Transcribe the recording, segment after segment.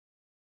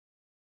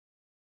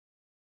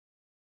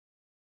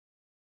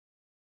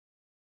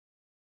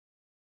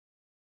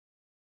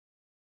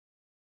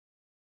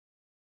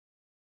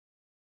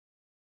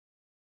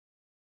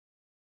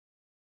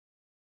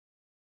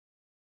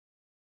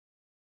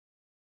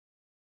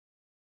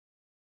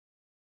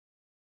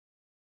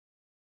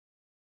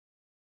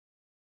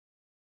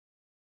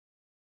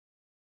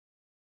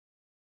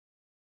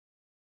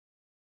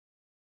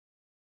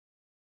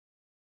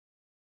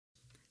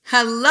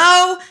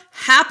Hello,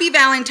 happy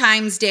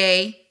Valentine's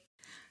Day.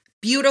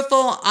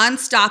 Beautiful,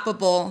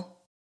 unstoppable,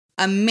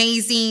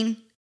 amazing,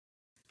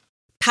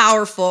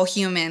 powerful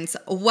humans.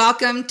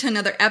 Welcome to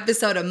another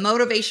episode of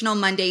Motivational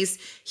Mondays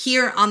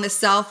here on the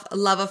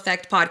Self-Love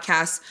Effect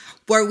podcast,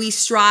 where we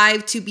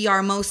strive to be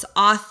our most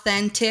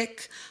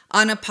authentic,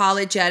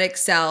 unapologetic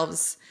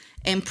selves,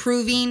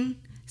 improving,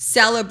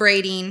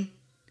 celebrating,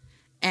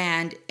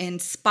 and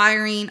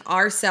inspiring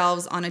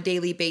ourselves on a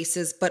daily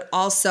basis, but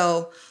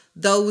also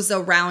those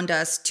around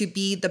us to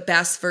be the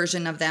best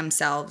version of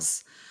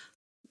themselves.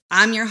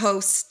 I'm your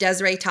host,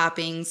 Desiree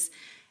Toppings,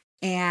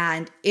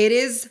 and it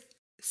is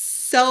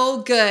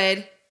so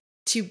good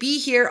to be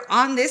here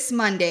on this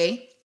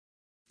Monday.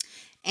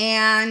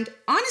 And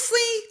honestly,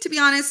 to be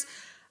honest,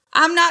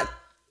 I'm not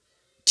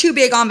too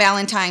big on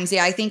Valentine's Day.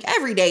 I think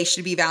every day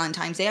should be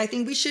Valentine's Day. I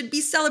think we should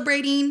be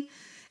celebrating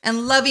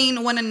and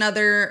loving one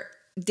another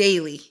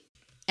daily.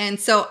 And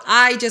so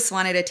I just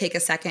wanted to take a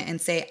second and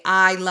say,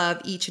 I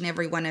love each and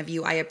every one of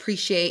you. I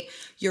appreciate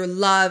your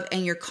love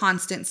and your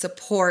constant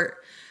support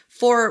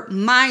for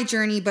my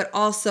journey, but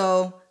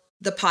also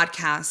the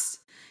podcast.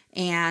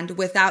 And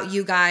without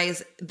you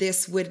guys,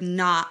 this would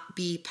not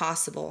be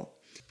possible.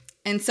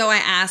 And so I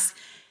ask,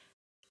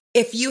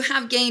 if you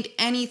have gained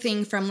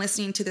anything from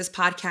listening to this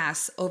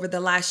podcast over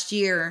the last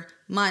year,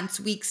 months,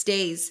 weeks,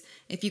 days,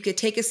 if you could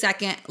take a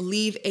second,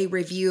 leave a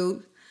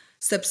review,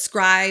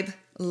 subscribe,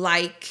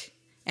 like,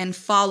 and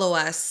follow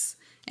us,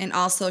 and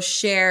also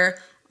share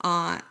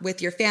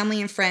with your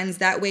family and friends.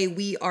 That way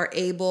we are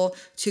able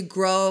to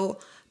grow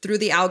through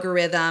the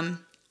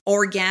algorithm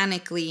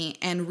organically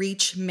and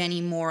reach many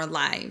more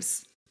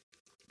lives.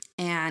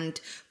 And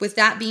with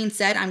that being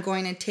said, I'm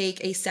going to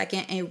take a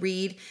second and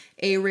read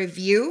a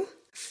review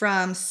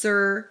from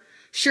Sure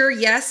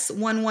Yes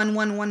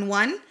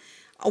 11111,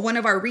 one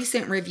of our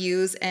recent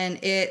reviews,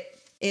 and it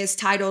is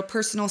titled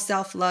Personal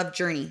Self-Love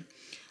Journey.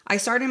 I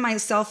started my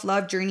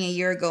self-love journey a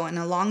year ago, and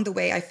along the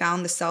way, I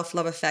found the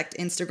Self-Love Effect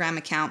Instagram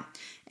account,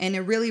 and it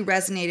really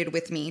resonated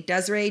with me.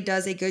 Desiree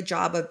does a good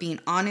job of being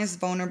honest,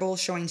 vulnerable,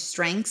 showing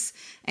strengths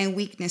and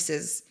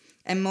weaknesses,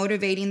 and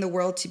motivating the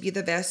world to be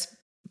the best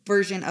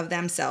version of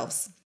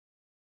themselves.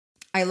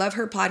 I love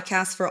her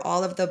podcast for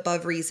all of the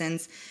above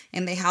reasons,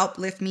 and they help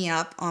lift me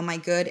up on my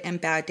good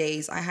and bad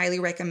days. I highly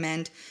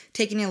recommend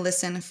taking a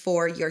listen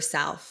for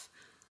yourself.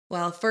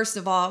 Well, first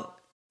of all,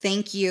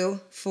 thank you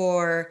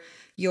for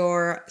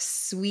your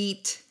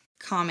sweet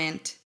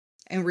comment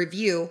and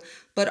review,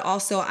 but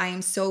also I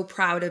am so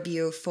proud of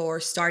you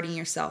for starting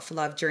your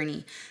self-love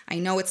journey. I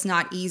know it's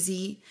not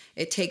easy.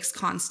 It takes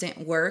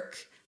constant work,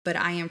 but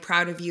I am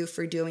proud of you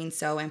for doing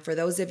so. And for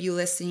those of you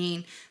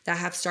listening that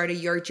have started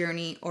your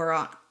journey or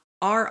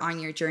are on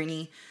your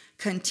journey,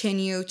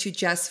 continue to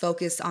just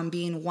focus on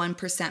being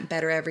 1%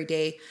 better every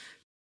day.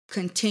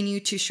 Continue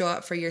to show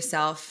up for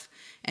yourself.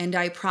 And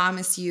I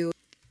promise you,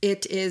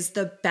 it is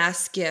the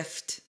best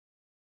gift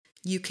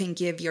you can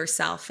give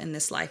yourself in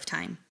this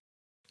lifetime.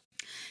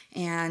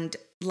 And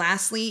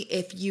lastly,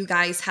 if you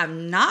guys have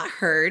not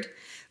heard,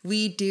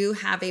 we do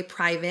have a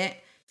private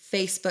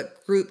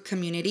Facebook group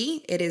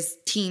community. It is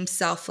Team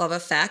Self-Love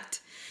Effect.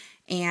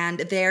 And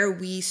there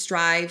we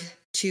strive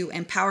to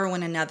empower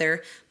one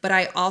another, but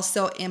I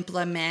also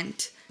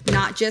implement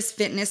not just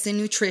fitness and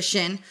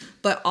nutrition,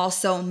 but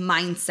also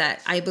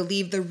mindset. I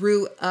believe the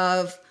root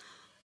of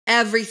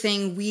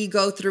everything we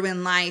go through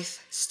in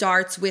life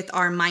starts with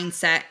our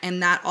mindset,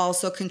 and that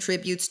also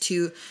contributes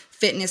to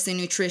fitness and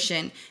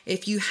nutrition.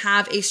 If you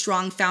have a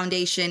strong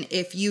foundation,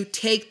 if you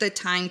take the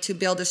time to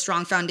build a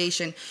strong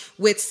foundation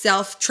with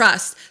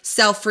self-trust,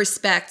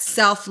 self-respect,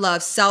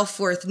 self-love,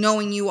 self-worth,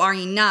 knowing you are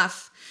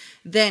enough,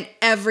 then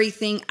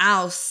everything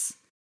else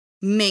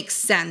makes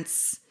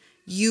sense.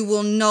 You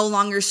will no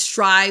longer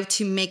strive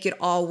to make it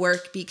all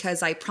work,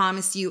 because I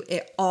promise you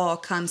it all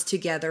comes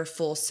together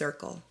full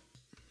circle.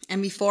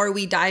 And before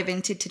we dive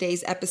into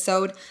today's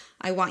episode,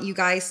 I want you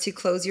guys to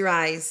close your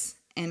eyes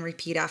and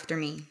repeat after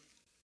me.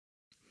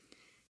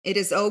 It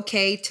is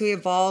okay to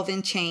evolve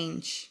and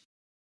change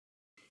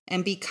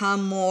and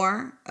become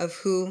more of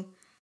who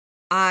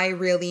I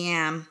really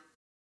am.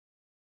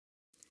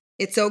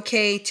 It's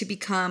okay to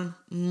become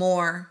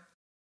more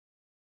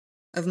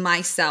of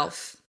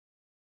myself.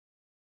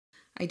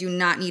 I do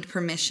not need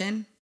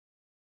permission.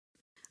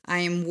 I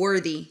am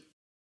worthy.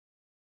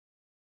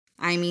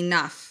 I am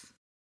enough.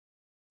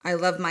 I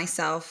love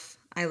myself.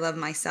 I love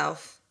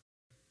myself.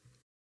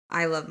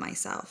 I love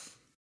myself.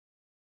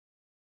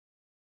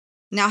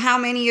 Now, how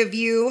many of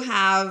you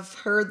have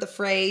heard the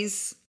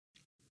phrase,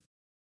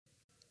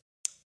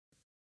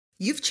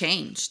 "You've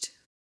changed"?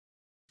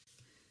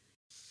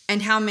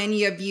 And how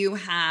many of you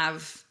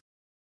have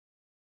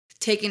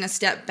taken a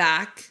step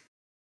back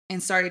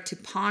and started to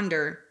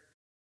ponder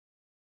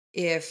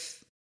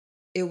if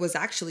it was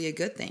actually a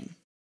good thing?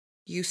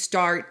 You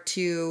start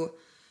to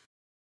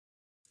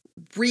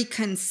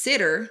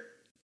reconsider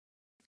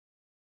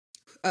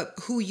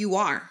who you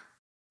are,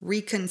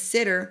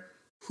 reconsider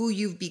who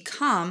you've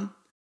become,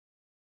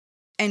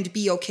 and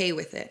be okay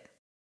with it.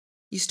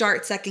 You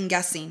start second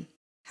guessing.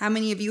 How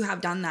many of you have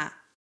done that?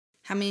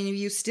 How many of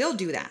you still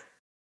do that?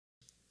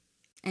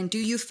 And do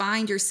you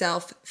find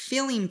yourself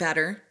feeling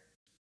better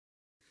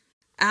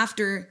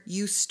after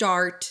you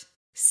start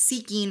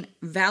seeking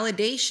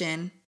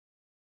validation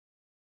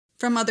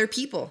from other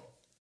people?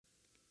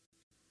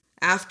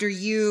 After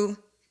you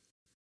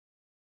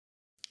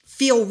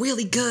feel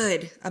really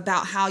good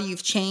about how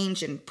you've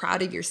changed and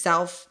proud of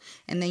yourself,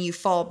 and then you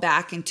fall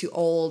back into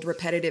old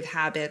repetitive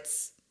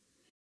habits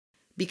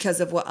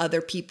because of what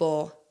other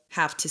people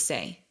have to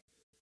say.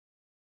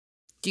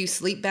 Do you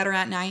sleep better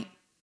at night?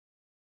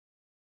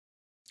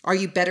 Are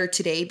you better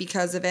today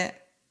because of it?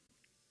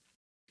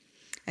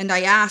 And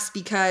I ask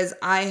because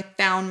I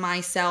found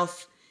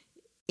myself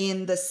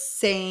in the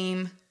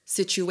same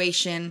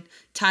situation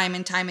time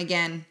and time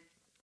again,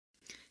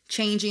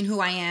 changing who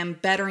I am,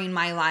 bettering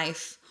my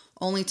life,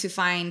 only to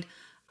find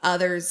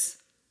others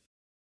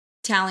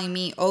telling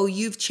me, oh,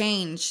 you've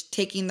changed,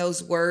 taking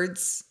those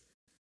words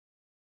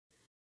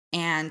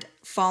and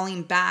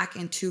falling back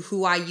into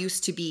who I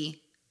used to be,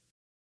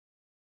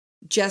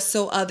 just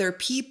so other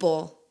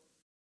people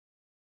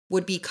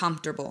would be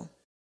comfortable,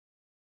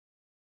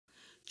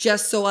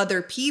 just so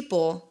other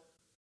people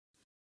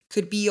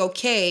could be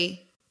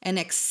okay and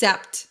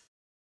accept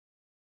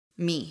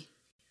me.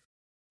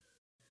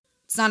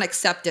 It's not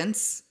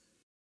acceptance.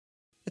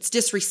 It's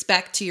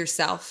disrespect to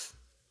yourself.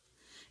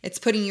 It's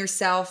putting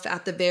yourself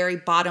at the very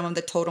bottom of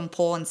the totem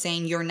pole and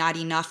saying you're not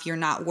enough, you're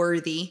not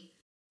worthy.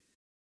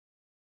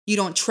 You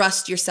don't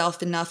trust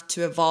yourself enough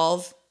to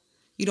evolve.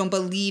 You don't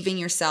believe in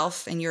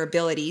yourself and your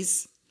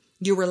abilities.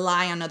 You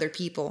rely on other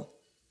people.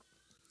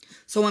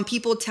 So when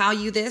people tell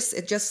you this,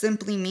 it just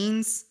simply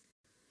means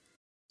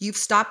you've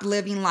stopped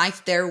living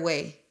life their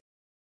way.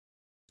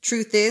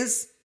 Truth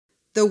is,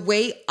 the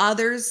way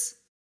others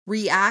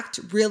react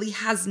really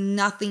has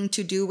nothing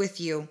to do with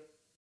you,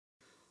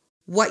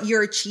 what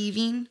you're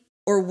achieving,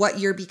 or what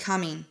you're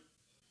becoming.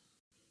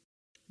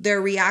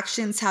 Their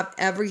reactions have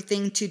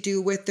everything to do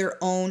with their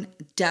own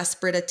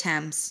desperate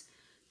attempts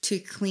to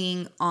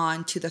cling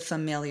on to the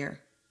familiar.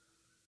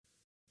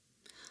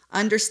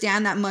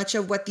 Understand that much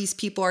of what these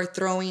people are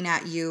throwing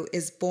at you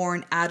is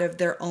born out of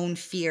their own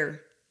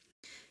fear.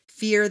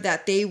 Fear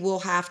that they will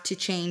have to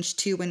change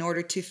too in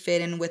order to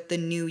fit in with the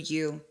new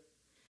you.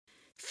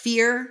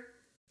 Fear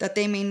that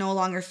they may no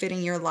longer fit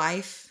in your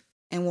life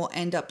and will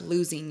end up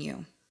losing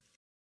you.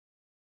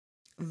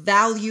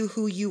 Value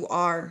who you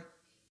are.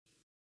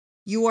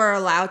 You are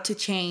allowed to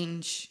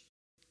change,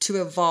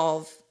 to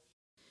evolve.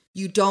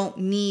 You don't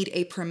need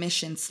a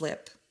permission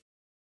slip.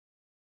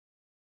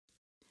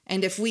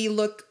 And if we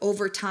look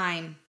over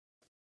time,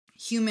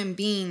 human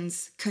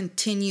beings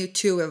continue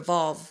to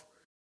evolve.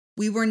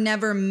 We were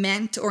never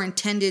meant or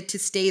intended to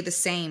stay the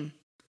same.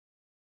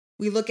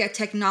 We look at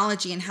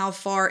technology and how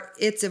far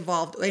it's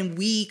evolved, and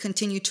we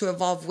continue to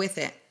evolve with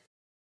it.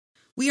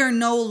 We are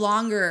no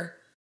longer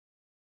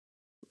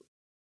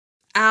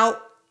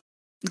out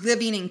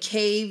living in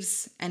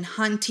caves and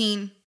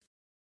hunting.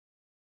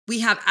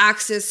 We have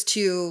access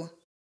to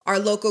our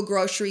local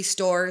grocery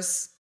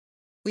stores.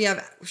 We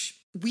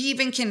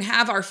even can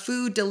have our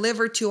food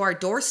delivered to our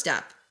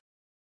doorstep.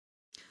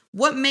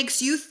 What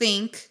makes you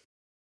think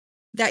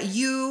that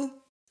you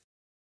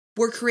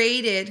were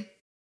created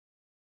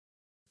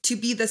to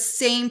be the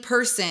same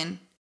person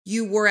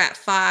you were at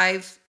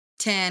 5,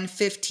 10,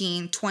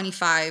 15,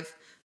 25,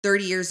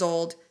 30 years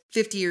old,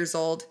 50 years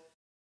old?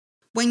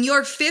 When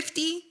you're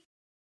 50,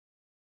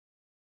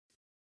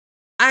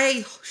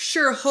 I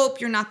sure hope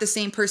you're not the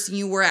same person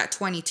you were at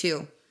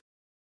 22.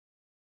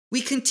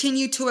 We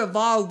continue to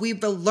evolve. We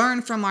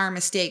learn from our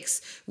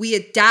mistakes. We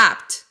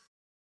adapt.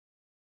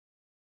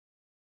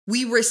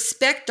 We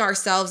respect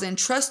ourselves and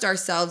trust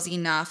ourselves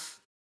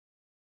enough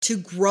to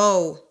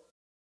grow.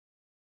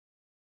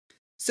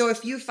 So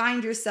if you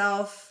find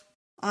yourself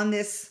on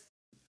this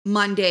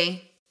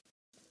Monday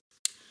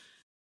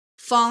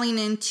falling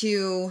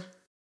into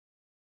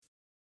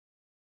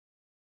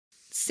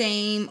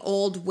same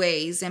old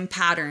ways and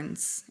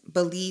patterns,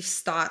 beliefs,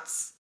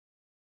 thoughts,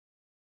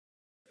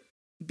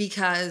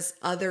 because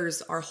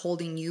others are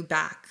holding you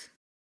back,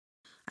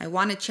 I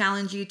want to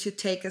challenge you to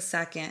take a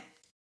second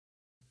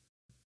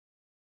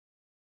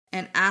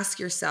and ask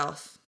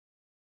yourself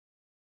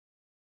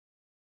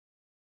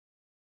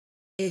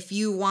if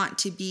you want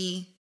to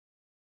be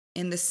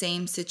in the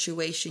same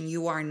situation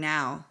you are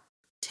now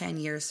 10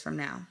 years from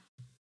now.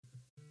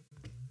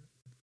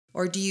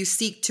 Or do you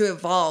seek to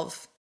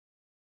evolve?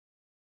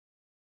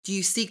 Do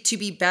you seek to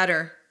be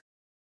better?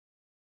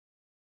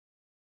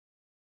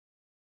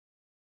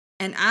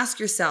 And ask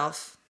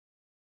yourself,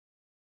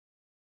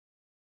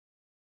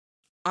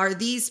 are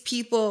these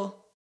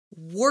people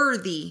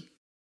worthy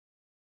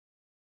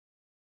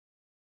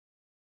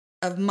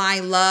of my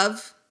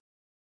love,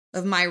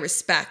 of my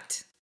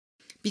respect?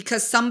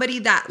 Because somebody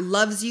that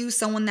loves you,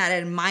 someone that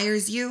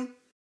admires you,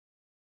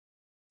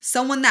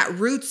 someone that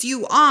roots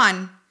you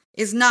on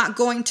is not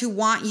going to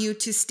want you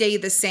to stay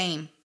the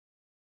same.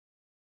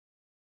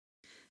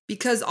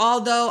 Because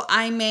although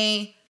I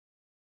may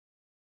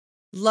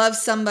love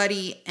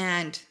somebody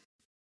and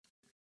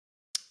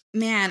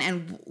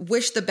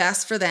wish the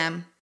best for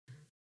them,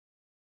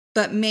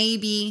 But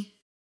maybe,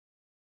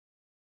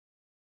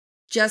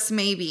 just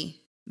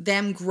maybe,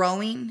 them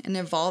growing and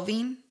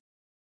evolving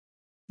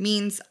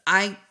means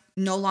I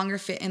no longer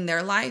fit in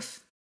their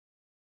life.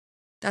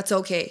 That's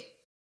okay.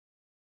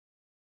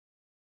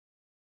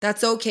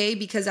 That's okay,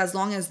 because as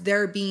long as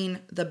they're being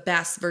the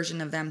best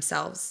version of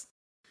themselves,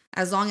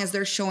 as long as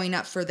they're showing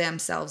up for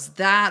themselves,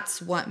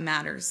 that's what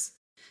matters.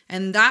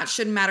 And that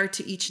should matter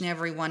to each and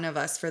every one of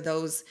us, for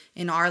those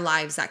in our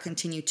lives that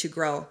continue to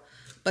grow.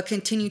 But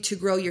continue to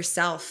grow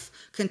yourself,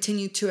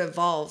 continue to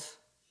evolve.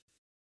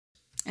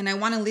 And I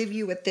want to leave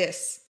you with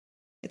this.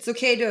 It's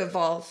okay to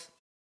evolve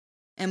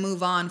and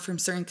move on from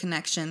certain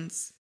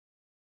connections,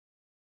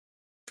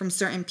 from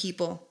certain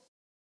people.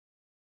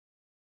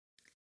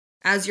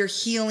 As you're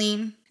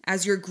healing,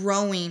 as you're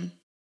growing,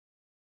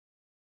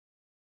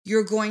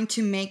 you're going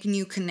to make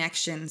new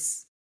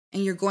connections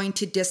and you're going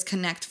to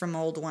disconnect from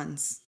old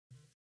ones.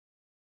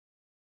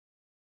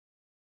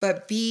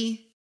 But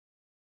be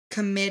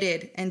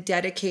committed and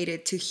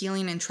dedicated to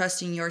healing and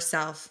trusting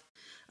yourself,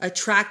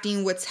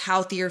 attracting what's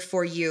healthier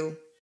for you.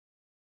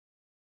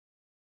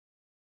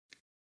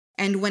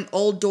 And when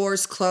old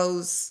doors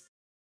close,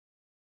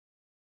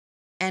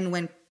 and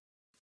when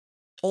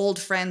old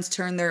friends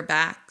turn their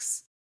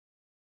backs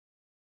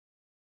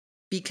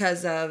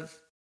because of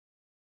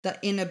the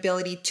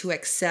inability to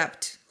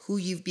accept who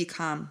you've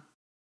become,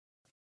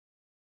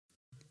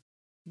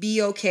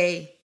 be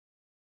okay.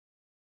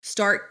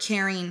 Start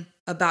caring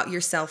about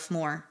yourself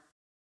more.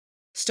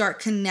 Start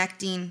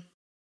connecting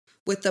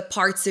with the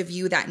parts of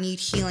you that need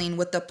healing,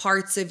 with the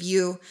parts of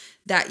you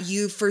that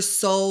you for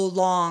so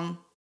long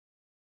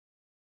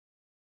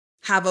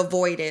have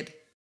avoided.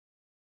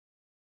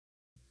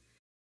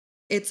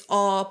 It's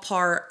all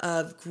part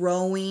of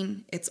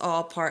growing, it's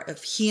all part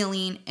of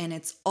healing, and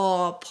it's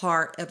all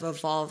part of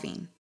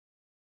evolving.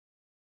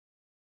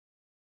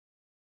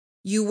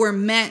 You were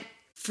meant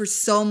for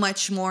so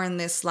much more in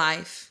this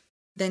life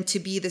than to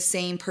be the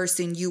same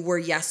person you were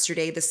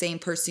yesterday, the same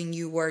person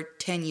you were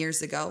 10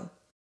 years ago.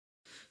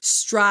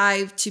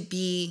 Strive to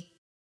be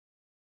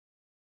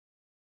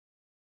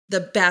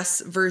the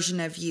best version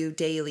of you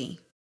daily.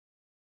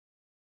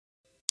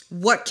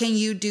 What can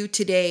you do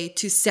today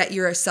to set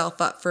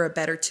yourself up for a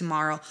better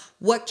tomorrow?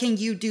 What can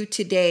you do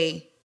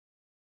today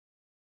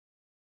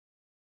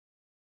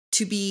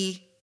to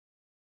be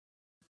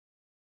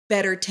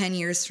better 10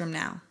 years from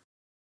now?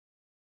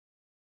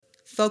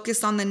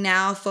 Focus on the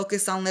now,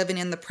 focus on living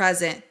in the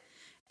present,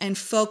 and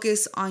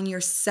focus on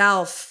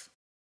yourself.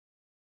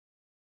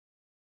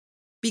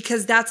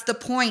 Because that's the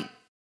point,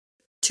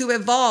 to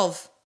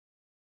evolve,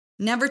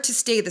 never to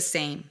stay the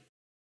same.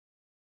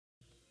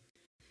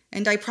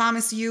 And I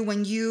promise you,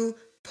 when you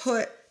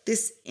put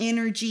this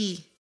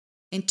energy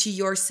into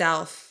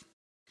yourself,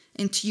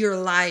 into your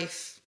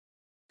life,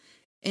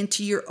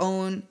 into your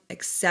own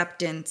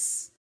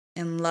acceptance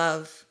and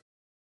love,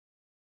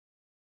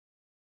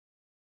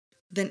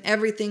 then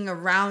everything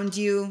around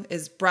you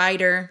is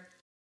brighter.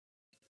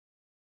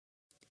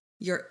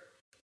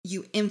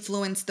 You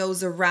influence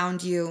those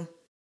around you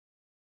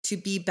to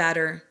be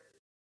better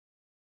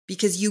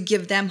because you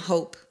give them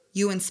hope.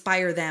 You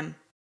inspire them.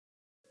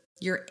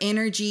 Your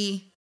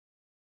energy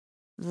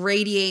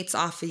radiates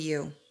off of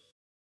you.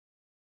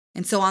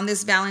 And so on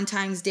this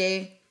Valentine's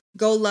Day,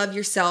 go love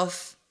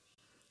yourself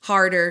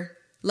harder,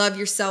 love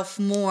yourself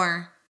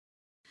more,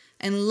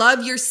 and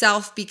love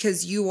yourself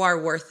because you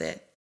are worth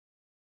it.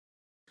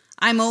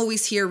 I'm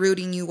always here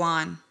rooting you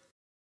on.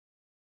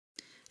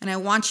 And I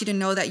want you to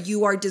know that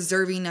you are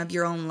deserving of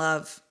your own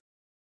love.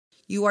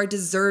 You are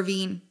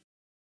deserving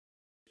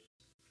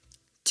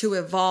to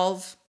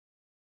evolve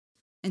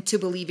and to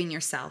believe in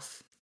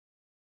yourself.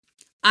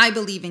 I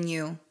believe in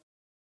you.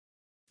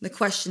 The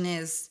question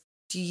is,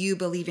 do you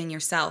believe in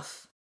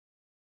yourself?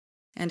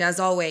 And as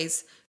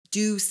always,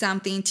 do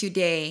something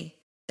today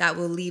that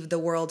will leave the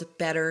world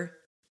better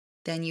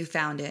than you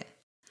found it.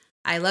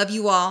 I love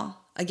you all.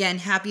 Again,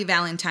 happy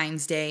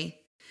Valentine's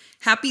Day.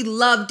 Happy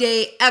Love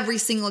Day every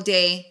single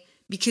day,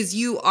 because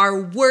you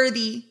are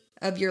worthy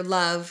of your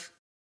love.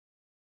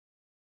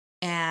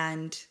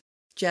 And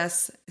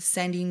just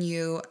sending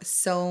you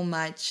so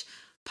much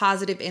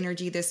positive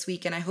energy this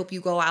week, and I hope you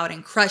go out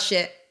and crush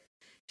it.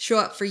 Show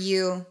up for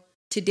you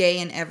today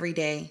and every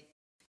day.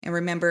 And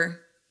remember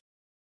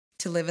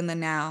to live in the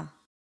now.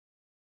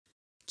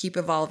 Keep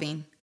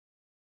evolving.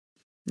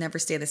 Never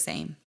stay the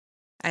same.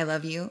 I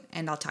love you,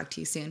 and I'll talk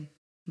to you soon.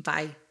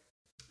 Bye.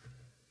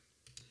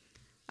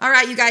 All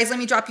right, you guys, let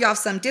me drop you off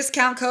some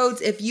discount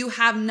codes. If you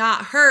have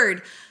not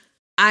heard,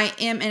 I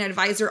am an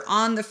advisor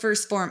on the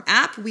First Form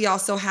app. We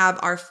also have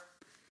our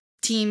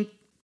team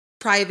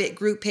private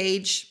group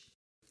page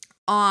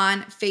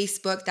on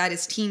Facebook. That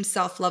is Team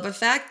Self-Love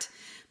Effect.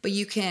 But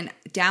you can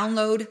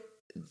download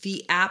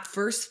the app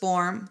First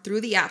Form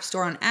through the App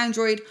Store on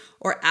Android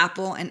or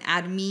Apple and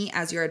add me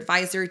as your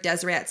advisor,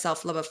 Desiree at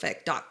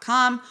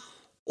selfloveeffect.com,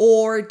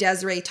 or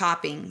Desiree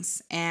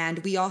Toppings. And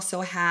we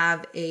also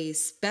have a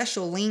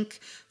special link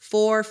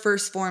for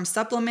First Form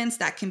supplements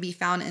that can be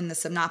found in the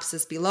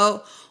synopsis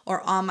below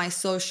or on my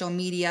social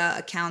media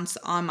accounts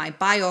on my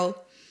bio.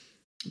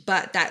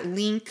 but that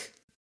link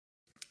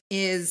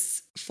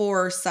is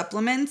for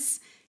supplements.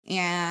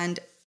 And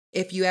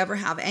if you ever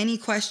have any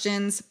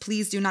questions,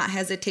 please do not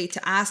hesitate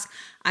to ask.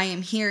 I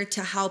am here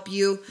to help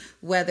you,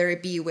 whether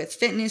it be with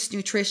fitness,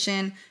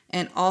 nutrition,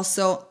 and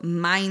also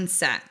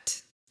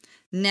mindset.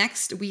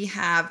 Next, we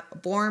have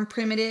Born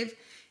Primitive.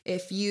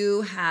 If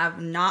you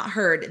have not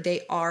heard,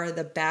 they are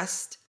the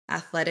best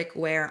athletic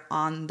wear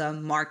on the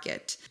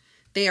market.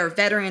 They are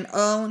veteran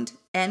owned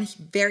and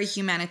very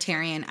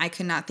humanitarian. I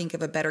could not think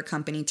of a better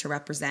company to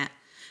represent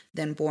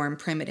than Born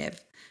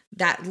Primitive.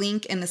 That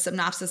link in the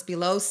synopsis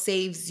below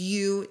saves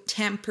you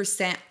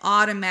 10%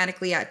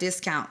 automatically at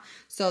discount.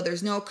 So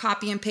there's no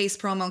copy and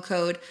paste promo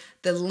code.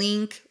 The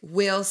link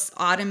will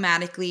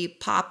automatically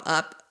pop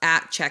up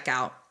at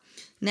checkout.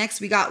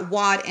 Next, we got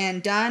Wad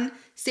and Done.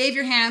 Save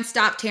your hands,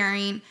 stop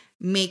tearing,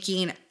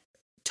 making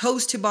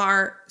toes to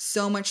bar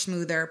so much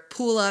smoother.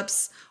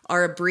 Pull-ups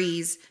are a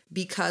breeze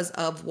because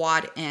of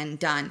Wad and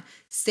Done.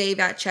 Save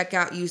at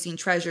checkout using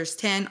Treasures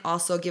 10.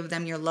 Also give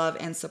them your love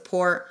and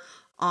support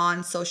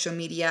on social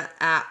media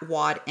at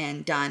Wad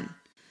and Done.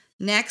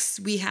 Next,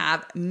 we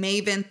have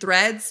Maven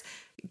Threads.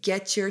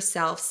 Get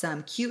yourself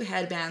some cute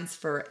headbands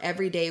for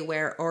everyday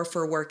wear or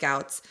for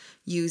workouts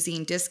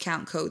using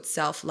discount code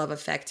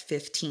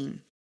SELFLOVEEffect15.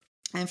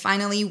 And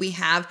finally, we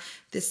have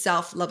the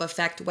Self Love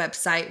Effect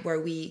website where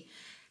we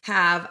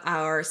have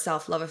our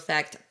Self Love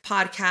Effect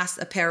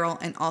podcast, apparel,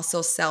 and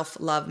also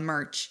self-love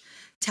merch.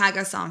 Tag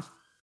us on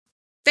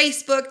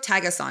Facebook,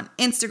 tag us on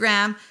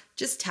Instagram,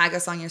 just tag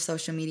us on your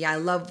social media. I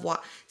love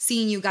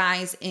seeing you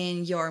guys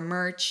in your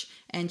merch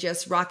and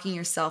just rocking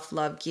your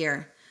self-love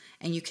gear.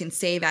 And you can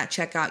save at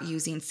checkout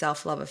using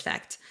Self Love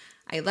Effect.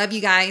 I love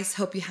you guys.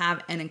 Hope you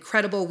have an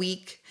incredible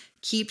week.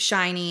 Keep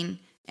shining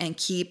and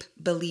keep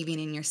believing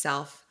in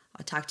yourself.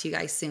 I'll talk to you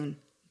guys soon.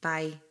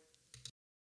 Bye.